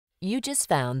You just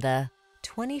found the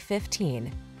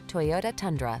 2015 Toyota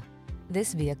Tundra.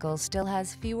 This vehicle still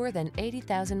has fewer than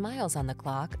 80,000 miles on the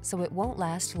clock, so it won't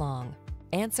last long.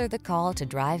 Answer the call to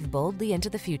drive boldly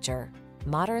into the future.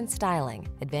 Modern styling,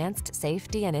 advanced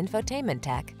safety and infotainment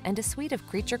tech, and a suite of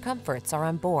creature comforts are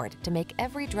on board to make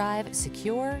every drive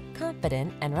secure,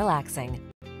 confident, and relaxing.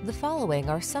 The following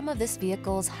are some of this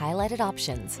vehicle's highlighted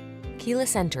options: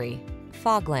 keyless entry,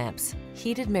 fog lamps,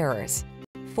 heated mirrors,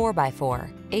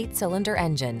 4x4, 8-cylinder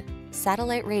engine,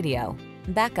 satellite radio,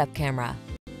 backup camera,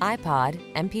 iPod,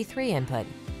 MP3 input,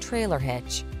 trailer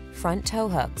hitch, front tow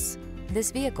hooks. This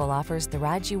vehicle offers the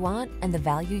ride you want and the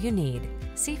value you need.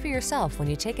 See for yourself when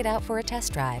you take it out for a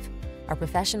test drive. Our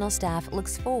professional staff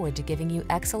looks forward to giving you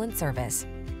excellent service.